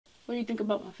What do you think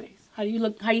about my face? How do you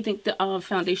look? How do you think the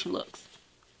foundation looks?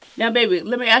 Now, baby,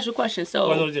 let me ask you a question. So,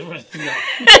 I know the difference. No.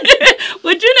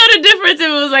 Would you know the difference if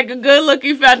it was like a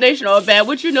good-looking foundation or a bad?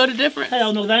 Would you know the difference?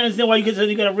 Hell no, I understand why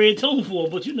you got a red tone for,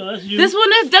 but you know that's you. This one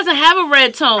doesn't have a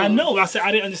red tone. I know. I said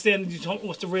I didn't understand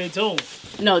what's the red tone.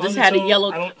 No, this had a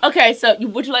yellow. Okay, so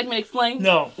would you like me to explain?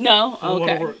 No. No.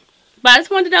 Okay. But I just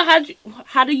wanted to know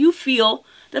how do you feel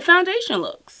the foundation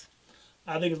looks?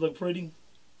 I think it looks pretty.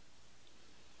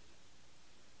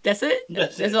 That's it?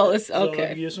 That's all it's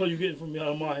okay. That's all you're getting from me out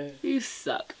of my hand. You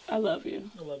suck. I love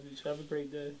you. I love you. Have a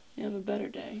great day. You have a better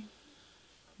day.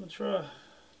 I'm gonna try.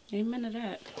 Amen to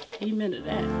that. Amen to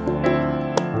that.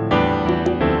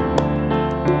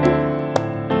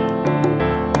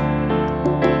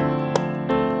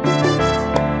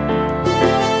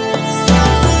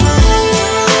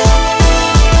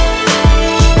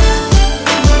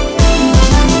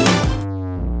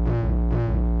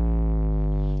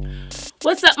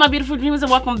 What's up, my beautiful dreamers,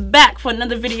 and welcome back for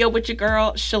another video with your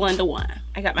girl, Shlinda1.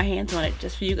 I got my hands on it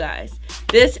just for you guys.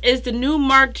 This is the new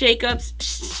MARC JACOBS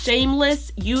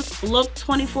Shameless Youth Look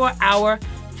 24-Hour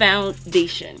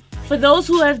Foundation. For those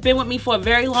who have been with me for a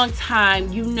very long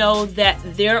time, you know that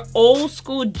their old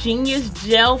school Genius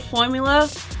Gel formula,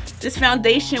 this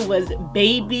foundation was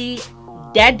baby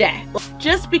dada.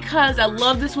 Just because I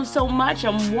love this one so much,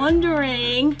 I'm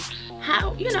wondering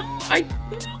how,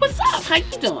 what's up? How you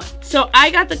doing? So I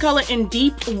got the color in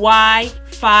Deep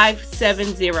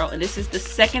Y570, and this is the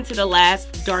second to the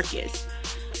last darkest.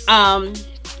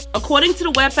 According to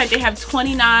the website, they have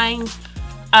 29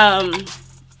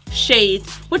 shades,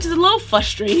 which is a little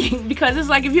frustrating because it's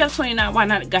like, if you have 29, why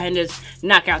not go ahead and just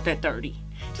knock out that 30?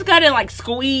 Just go ahead and like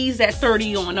squeeze that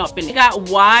 30 on up. And they got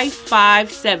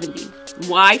Y570.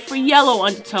 Y for yellow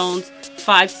undertones,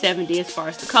 570 as far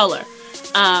as the color.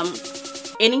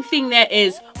 Anything that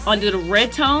is under the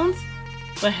red tones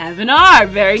will have an R.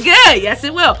 Very good. Yes,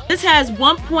 it will. This has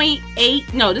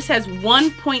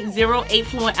 1.08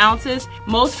 fluid ounces.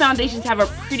 Most foundations have a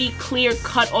pretty clear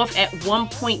cutoff at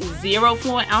 1.0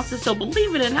 fluid ounces. So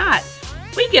believe it or not,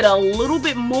 we get a little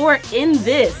bit more in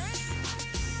this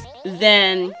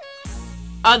than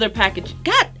other packaging.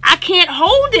 God, I can't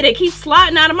hold it. It keeps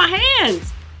sliding out of my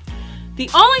hands. The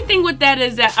only thing with that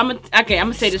is that I'm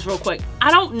gonna say this real quick.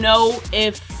 I don't know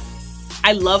if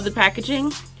I love the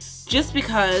packaging, just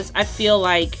because I feel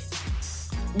like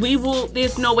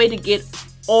there's no way to get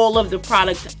all of the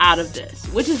product out of this,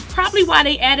 which is probably why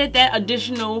they added that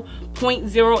additional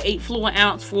 0.08 fluid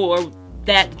ounce for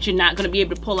that you're not gonna be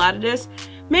able to pull out of this.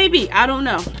 Maybe, I don't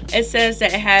know. It says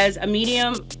that it has a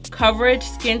medium coverage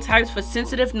skin types for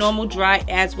sensitive, normal, dry,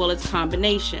 as well as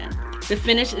combination. The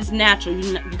finish is natural.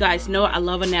 You guys know I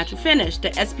love a natural finish. The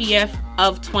SPF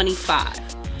of 25.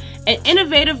 An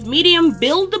innovative, medium,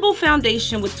 buildable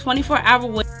foundation with 24-hour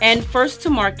weight and first to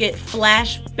market,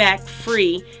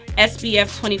 flashback-free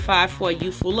SPF 25 for a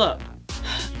youthful look.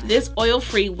 This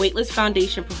oil-free, weightless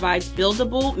foundation provides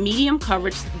buildable, medium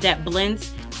coverage that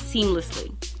blends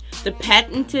seamlessly. The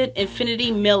patented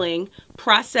infinity milling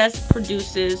process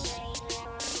produces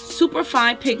super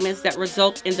fine pigments that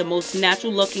result in the most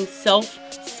natural looking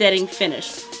self-setting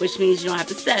finish, which means you don't have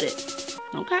to set it.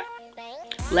 Okay,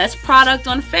 less product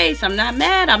on the face. I'm not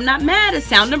mad. It's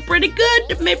sounding pretty good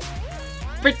to me. So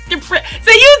you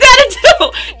did it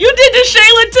too. You did the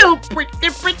Shayla too.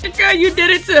 Pretty girl, you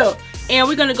did it too. And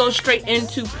we're gonna go straight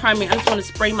into priming. I just want to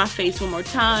spray my face one more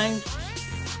time.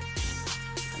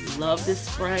 I love this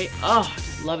spray. Oh, I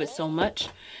just love it so much.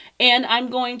 And I'm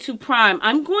going to prime.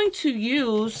 I'm going to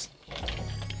use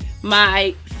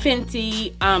my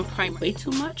Fenty primer. Way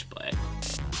too much, but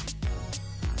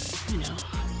you know.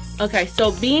 Okay,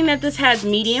 so being that this has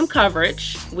medium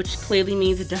coverage, which clearly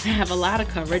means it doesn't have a lot of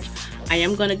coverage, I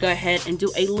am going to go ahead and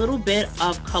do a little bit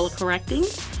of color correcting,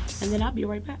 and then I'll be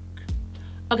right back.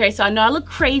 Okay, so I know I look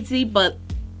crazy, but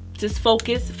just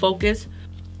focus.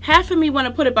 Half of me want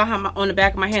to put it on the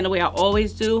back of my hand the way I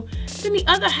always do. Then the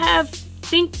other half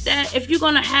think that if you're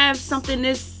gonna have something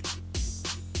this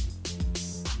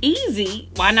easy,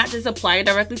 why not just apply it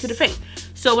directly to the face?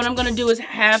 So what I'm gonna do is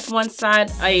have one side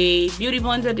a beauty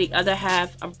blender, the other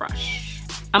half a brush.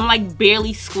 I'm like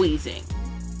barely squeezing.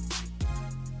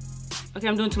 Okay,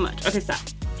 I'm doing too much. Okay, stop.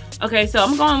 Okay, so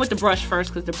I'm going with the brush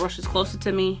first because the brush is closer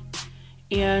to me.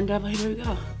 And here we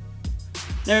go.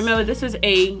 Now remember, this is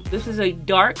the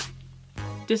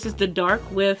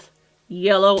dark with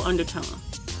yellow undertone.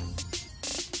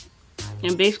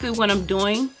 And basically what I'm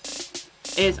doing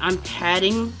is I'm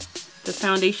patting the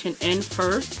foundation in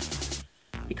first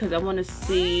because I want to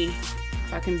see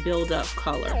if I can build up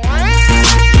color.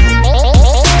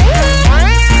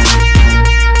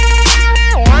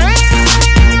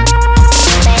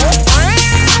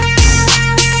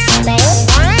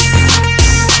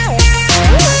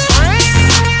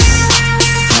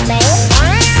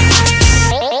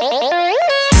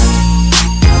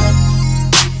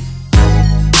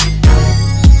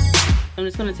 I'm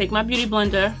just going to take my beauty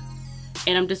blender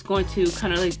and I'm just going to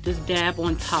kind of like just dab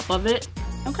on top of it.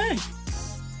 Okay.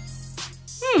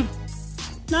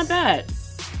 Not bad.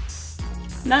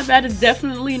 Not bad. It's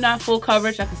definitely not full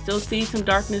coverage. I can still see some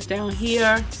darkness down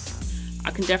here.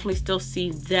 I can definitely still see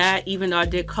that even though I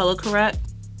did color correct.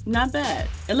 Not bad.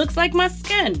 It looks like my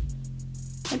skin.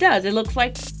 It does. It looks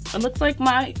like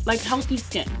my healthy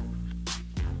skin.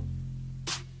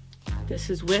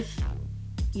 This is with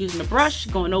using the brush,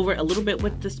 going over it a little bit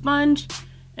with the sponge,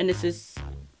 and this is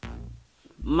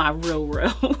my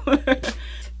real.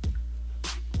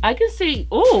 I can see,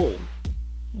 oh,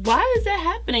 why is that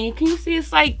happening? Can you see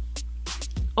it's like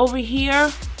over here,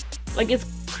 like it's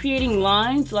creating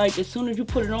lines, like as soon as you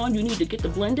put it on, you need to get the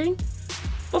blending.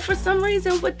 But for some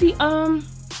reason with the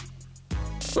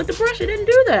brush, it didn't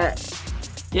do that.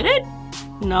 Did it?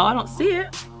 No, I don't see it.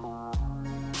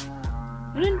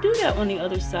 I didn't do that on the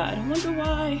other side. I wonder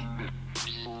why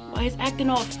it's acting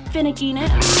all finicky now.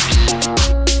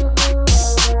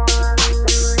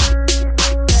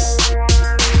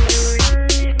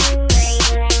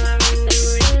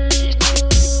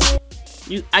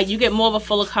 You get more of a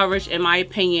fuller coverage, in my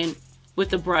opinion, with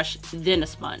the brush than a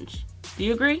sponge. Do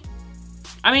you agree?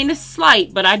 I mean, it's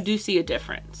slight, but I do see a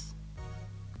difference.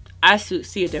 I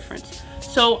see a difference.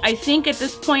 So I think at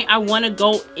this point, I want to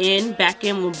go back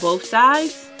in with both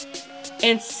sides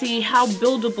and see how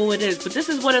buildable it is. But this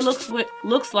is what it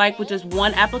looks like with just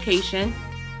one application.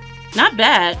 Not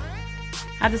bad.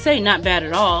 I have to say, not bad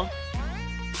at all.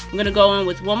 I'm going to go in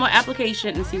with one more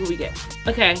application and see what we get.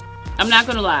 Okay, I'm not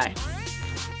going to lie.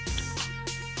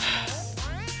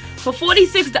 For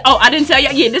 $46, oh, I didn't tell you.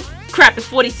 Yeah, this crap is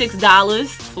 $46.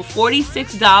 For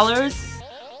 $46,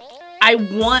 I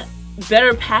want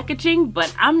better packaging,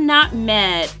 but I'm not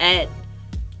mad at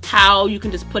how you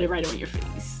can just put it right on your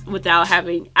face without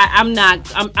having. I'm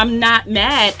not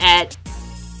mad at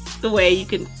the way you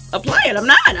can apply it. I'm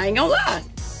not. I ain't gonna lie.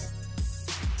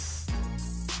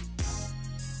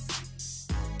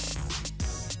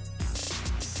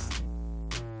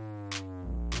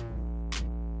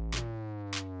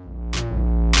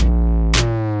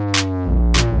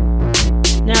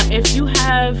 Now, if you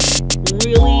have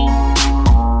really,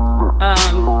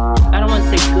 I don't want to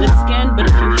say good skin, but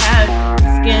if you have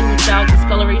skin without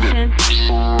discoloration,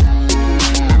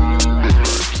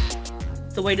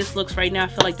 the way this looks right now, I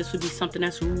feel like this would be something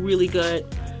that's really good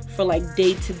for like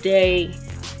day to day,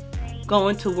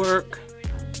 going to work,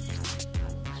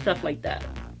 stuff like that.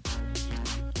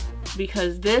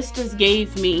 Because this just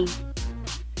gave me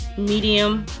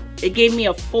medium, it gave me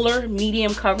a fuller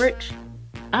medium coverage.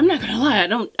 I'm not gonna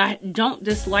lie, I don't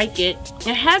dislike it.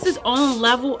 It has its own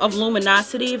level of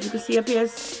luminosity. If you can see up here,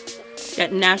 it's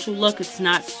that natural look. It's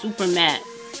not super matte.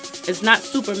 It's not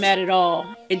super matte at all.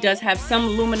 It does have some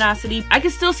luminosity. I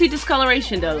can still see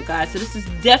discoloration though, guys. So this is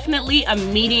definitely a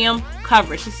medium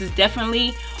coverage. This is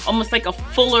definitely almost like a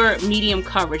fuller medium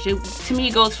coverage. To me,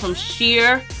 it goes from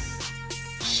sheer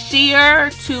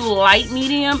to light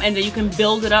medium, and then you can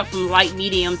build it up from light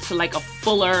medium to like a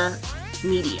fuller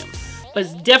medium. But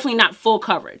it's definitely not full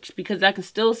coverage because I can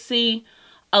still see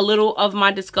a little of my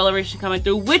discoloration coming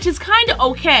through, which is kind of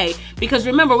okay because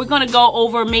remember, we're going to go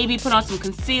over, maybe put on some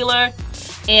concealer,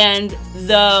 and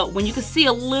when you can see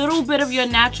a little bit of your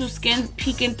natural skin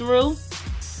peeking through,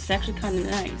 it's actually kind of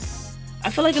nice. I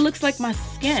feel like it looks like my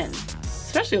skin,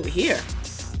 especially over here.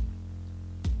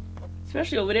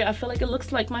 Especially over there, I feel like it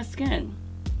looks like my skin.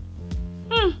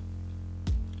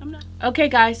 I'm not. Okay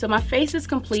guys, so my face is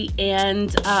complete,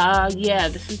 and yeah,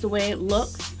 this is the way it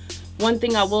looks. One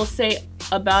thing I will say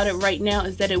about it right now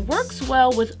is that it works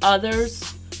well with others.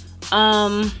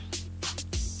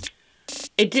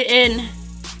 It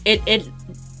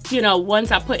you know,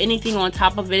 once I put anything on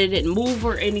top of it, it didn't move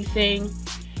or anything.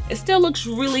 It still looks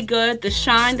really good. The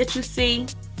shine that you see,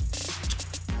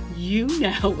 you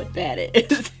know what that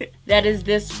is. That is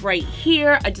this right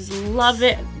here. I just love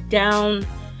it. Down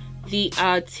the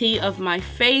T of my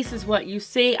face is what you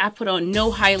see. I put on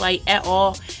no highlight at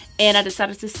all, and I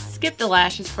decided to skip the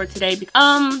lashes for today.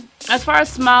 As far as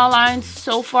smile lines,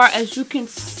 so far as you can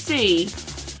see,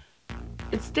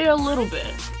 it's there a little bit.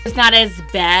 It's not as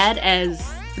bad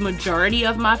as the majority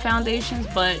of my foundations,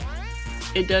 but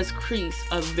it does crease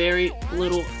a very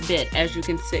little bit, as you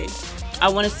can see. I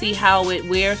want to see how it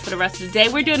wears for the rest of the day.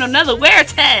 We're doing another wear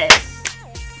test.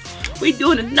 We're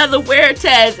doing another wear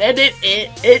test, and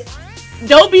it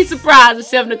don't be surprised if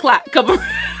 7 o'clock come around.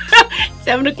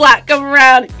 7 o'clock come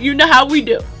around. You know how we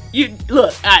do. You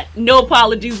look. No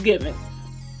apologies given.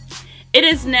 It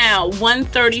is now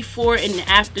 1:34 in the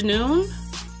afternoon.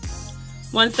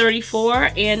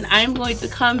 1:34, and I'm going to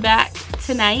come back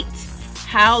tonight,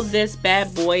 how this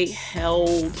bad boy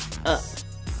held up.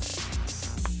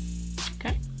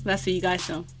 Okay, let's see you guys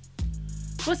soon.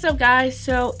 What's up, guys?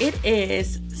 So it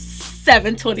is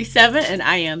 7:27 and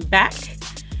I am back.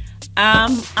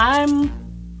 I'm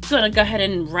gonna go ahead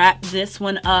and wrap this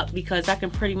one up because I can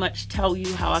pretty much tell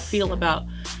you how I feel about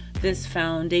this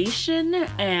foundation,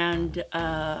 and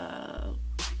I'm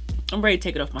ready to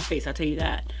take it off my face, I'll tell you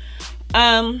that.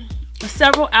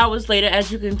 Several hours later,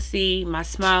 as you can see, my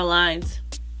smile lines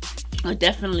are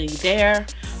definitely there.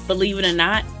 Believe it or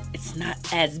not, it's not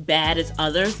as bad as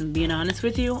others, I'm being honest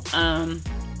with you.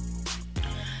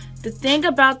 The thing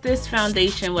about this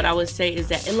foundation, what I would say is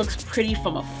that it looks pretty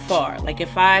from afar. Like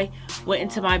if I went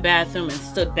into my bathroom and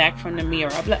stood back from the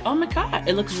mirror, I'd be like, oh my God,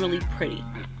 it looks really pretty.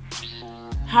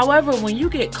 However, when you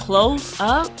get close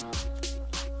up,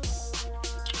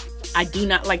 I do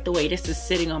not like the way this is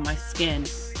sitting on my skin.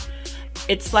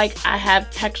 It's like I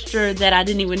have texture that I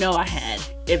didn't even know I had,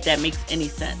 if that makes any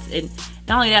sense. And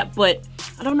not only that, but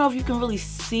I don't know if you can really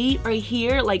see right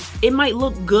here. Like it might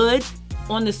look good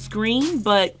on the screen,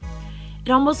 but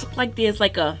it almost looks like there's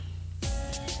like a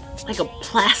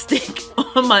plastic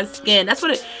on my skin. That's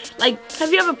what it, like,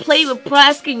 have you ever played with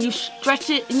plastic and you stretch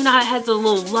it and you know how it has a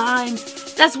little line?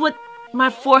 That's what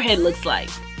my forehead looks like.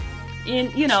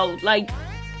 And you know, like,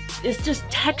 it's just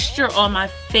texture on my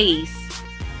face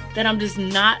that I'm just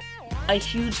not a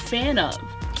huge fan of.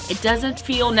 It doesn't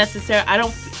feel necessary. I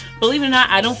don't, believe it or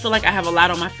not, I don't feel like I have a lot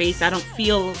on my face. I don't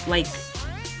feel like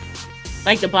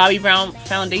the Bobbi Brown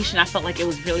foundation. I felt like it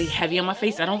was really heavy on my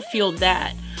face. I don't feel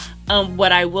that.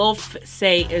 What I will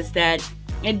say is that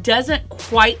it doesn't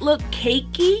quite look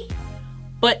cakey,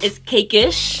 but it's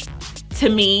cake-ish to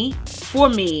me, for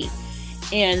me.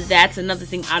 And that's another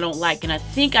thing I don't like. And I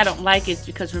think I don't like it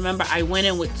because, remember, I went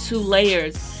in with 2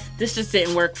 layers. This just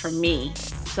didn't work for me.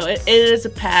 So it is a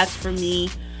pass for me.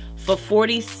 For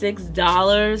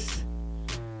 $46,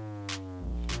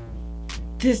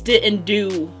 this didn't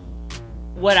do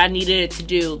what I needed it to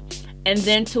do. And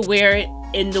then to wear it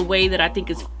in the way that I think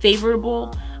is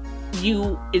favorable,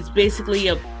 it's basically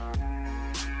a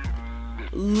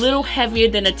little heavier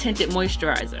than a tinted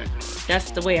moisturizer.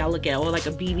 That's the way I look at it, or like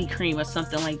a BB cream or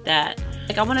something like that.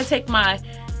 Like, I want to take my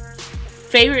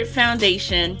favorite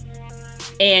foundation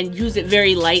and use it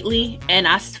very lightly, and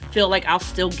I feel like I'll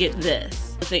still get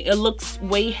this. I think it looks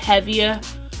way heavier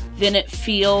than it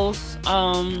feels.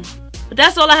 But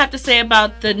that's all I have to say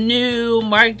about the new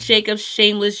Marc Jacobs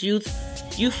Shameless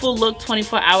Youthful Look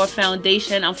 24-Hour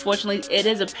Foundation. Unfortunately, it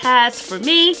is a pass for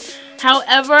me.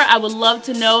 However, I would love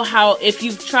to know if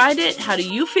you've tried it, how do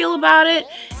you feel about it?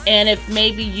 And if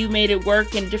maybe you made it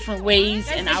work in different ways.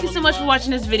 And thank you so much for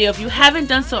watching this video. If you haven't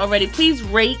done so already, please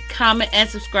rate, comment, and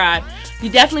subscribe. You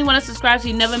definitely want to subscribe so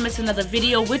you never miss another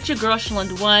video with your girl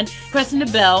Shlinda1, pressing the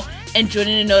bell and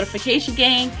joining the notification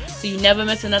gang so you never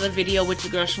miss another video with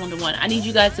your girl Shlinda1. I need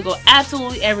you guys to go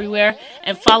absolutely everywhere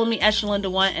and follow me at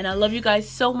Shlinda1. And I love you guys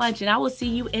so much, and I will see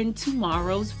you in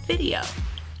tomorrow's video.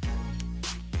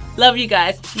 Love you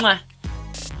guys. Mwah.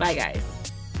 Bye, guys.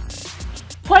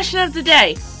 Question of the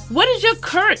day. What is your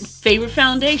current favorite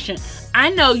foundation? I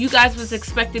know you guys was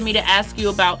expecting me to ask you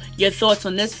about your thoughts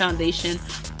on this foundation,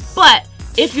 but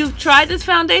if you've tried this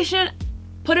foundation,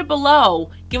 put it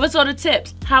below. Give us all the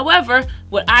tips. However,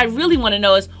 what I really want to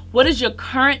know is, what is your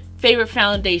current favorite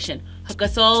foundation? Hook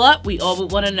us all up. We all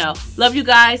would want to know. Love you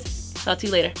guys. Talk to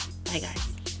you later. Bye, guys.